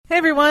Hey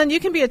everyone, you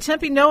can be a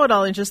Tempe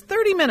know-it-all in just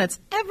 30 minutes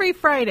every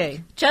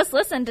Friday. Just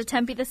listen to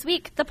Tempe This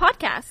Week, the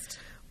podcast.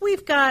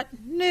 We've got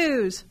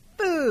news,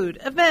 food,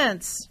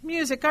 events,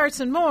 music, arts,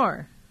 and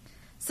more.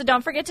 So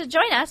don't forget to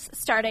join us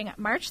starting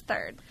March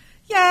 3rd.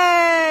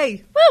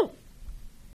 Yay! Woo!